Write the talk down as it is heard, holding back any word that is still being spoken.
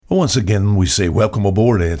Once again, we say welcome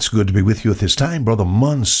aboard. It's good to be with you at this time. Brother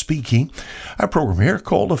Munn speaking. Our program here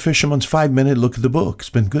called A Fisherman's 5-Minute Look at the Book. It's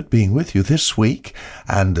been good being with you this week,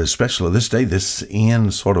 and especially this day, this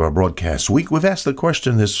ends sort of our broadcast week. We've asked the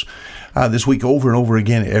question this week over and over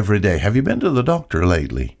again every day. Have you been to the doctor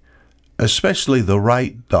lately? Especially the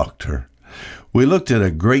right doctor. We looked at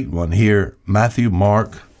a great one here, Matthew,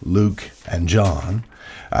 Mark, Luke, and John.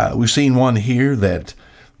 We've seen one here that,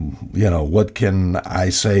 what can I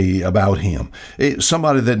say about him?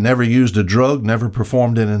 Somebody that never used a drug, never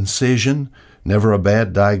performed an incision, never a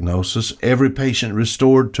bad diagnosis, every patient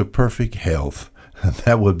restored to perfect health.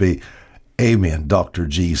 That would be, amen, Dr.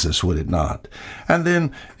 Jesus, would it not? And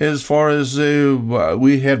then as far as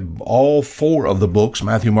we had all four of the books,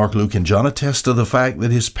 Matthew, Mark, Luke, and John, attest to the fact that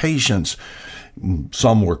his patients,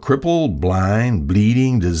 some were crippled, blind,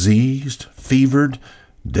 bleeding, diseased, fevered,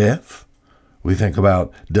 deaf. We think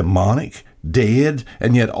about demonic, dead,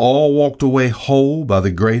 and yet all walked away whole by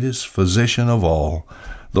the greatest physician of all,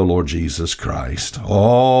 the Lord Jesus Christ.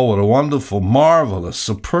 Oh, what a wonderful, marvelous,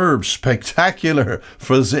 superb, spectacular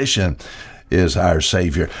physician is our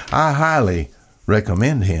Savior. I highly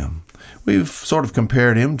recommend him. We've sort of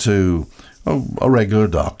compared him to a regular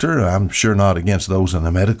doctor. I'm sure not against those in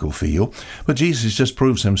the medical field, but Jesus just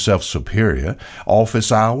proves himself superior.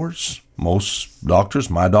 Office hours, most doctors,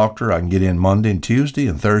 my doctor, I can get in Monday and Tuesday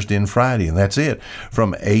and Thursday and Friday, and that's it,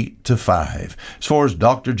 from 8 to 5. As far as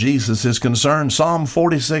Dr. Jesus is concerned, Psalm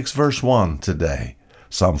 46 verse 1 today.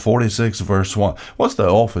 Psalm 46 verse 1. What's the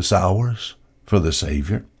office hours for the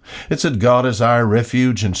Savior? It said, God is our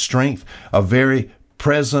refuge and strength, a very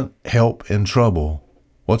present help in trouble.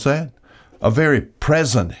 What's that? A very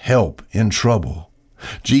present help in trouble.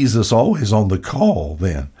 Jesus always on the call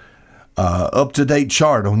then. Up-to-date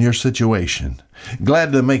chart on your situation.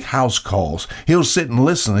 Glad to make house calls. He'll sit and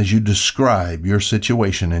listen as you describe your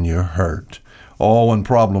situation and your hurt. Oh, when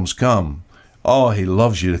problems come, he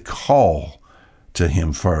loves you to call to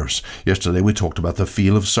him first. Yesterday we talked about the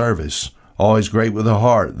feel of service. Always great with the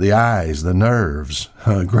heart, the eyes, the nerves.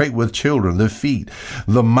 Great with children, the feet,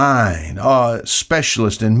 the mind.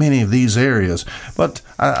 Specialist in many of these areas. But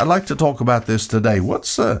I'd like to talk about this today.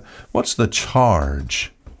 What's the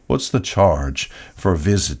charge? What's the charge for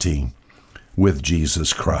visiting with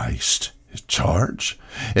Jesus Christ? His charge?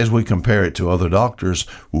 As we compare it to other doctors,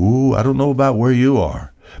 I don't know about where you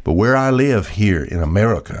are, but where I live here in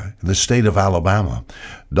America, in the state of Alabama,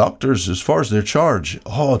 doctors, as far as their charge,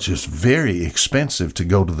 it's just very expensive to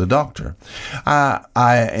go to the doctor. I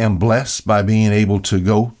am blessed by being able to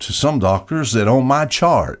go to some doctors that on my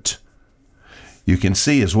chart, you can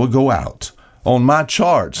see as we'll go out, on my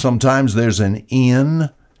chart, sometimes there's an NC.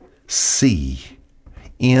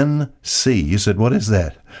 NC. You said, what is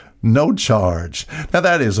that? No charge. Now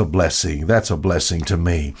that is a blessing. That's a blessing to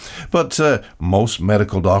me. But most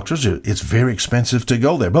medical doctors, it's very expensive to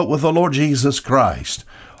go there. But with the Lord Jesus Christ,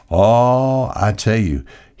 I tell you,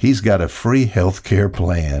 he's got a free health care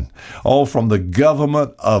plan. All from the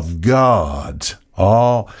government of God.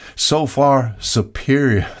 So far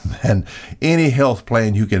superior than any health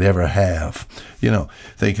plan you could ever have.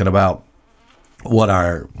 Thinking about what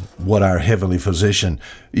our heavenly physician,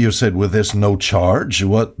 you said, with this no charge,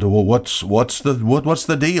 what's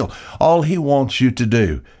the deal? All he wants you to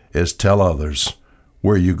do is tell others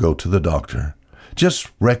where you go to the doctor. Just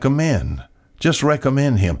recommend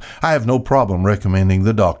him. I have no problem recommending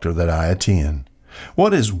the doctor that I attend.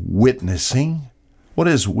 What is witnessing?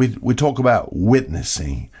 We talk about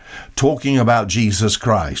witnessing, talking about Jesus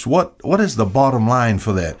Christ. What is the bottom line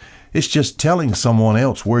for that? It's just telling someone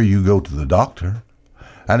else where you go to the doctor.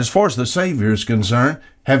 And as far as the Savior is concerned,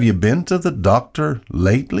 have you been to the doctor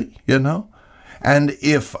lately, And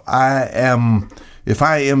if I am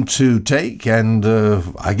to take and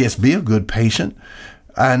I guess be a good patient,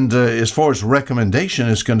 and as far as recommendation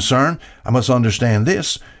is concerned, I must understand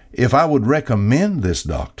this. If I would recommend this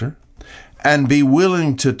doctor and be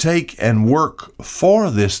willing to take and work for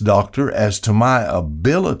this doctor as to my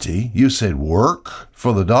ability. You said work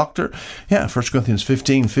for the doctor? Yeah, 1 Corinthians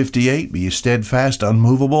 15:58, be ye steadfast,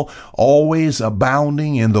 unmovable, always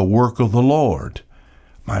abounding in the work of the Lord.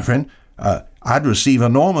 My friend, I'd receive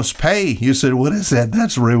enormous pay. You said, what is that?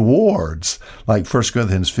 That's rewards. Like 1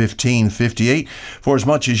 Corinthians 15:58, for as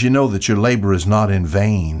much as you know that your labor is not in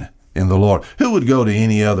vain in the Lord. Who would go to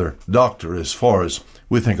any other doctor as far as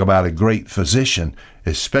we think about a great physician,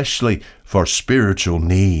 especially for spiritual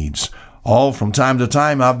needs? All from time to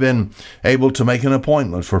time, I've been able to make an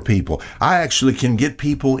appointment for people. I actually can get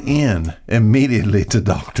people in immediately to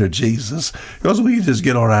Dr. Jesus because we can just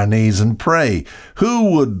get on our knees and pray.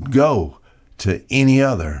 Who would go to any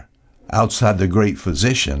other outside the great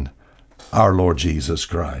physician, our Lord Jesus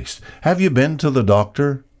Christ. Have you been to the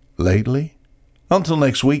doctor lately? Until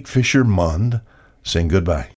next week, Fisher Mund saying goodbye.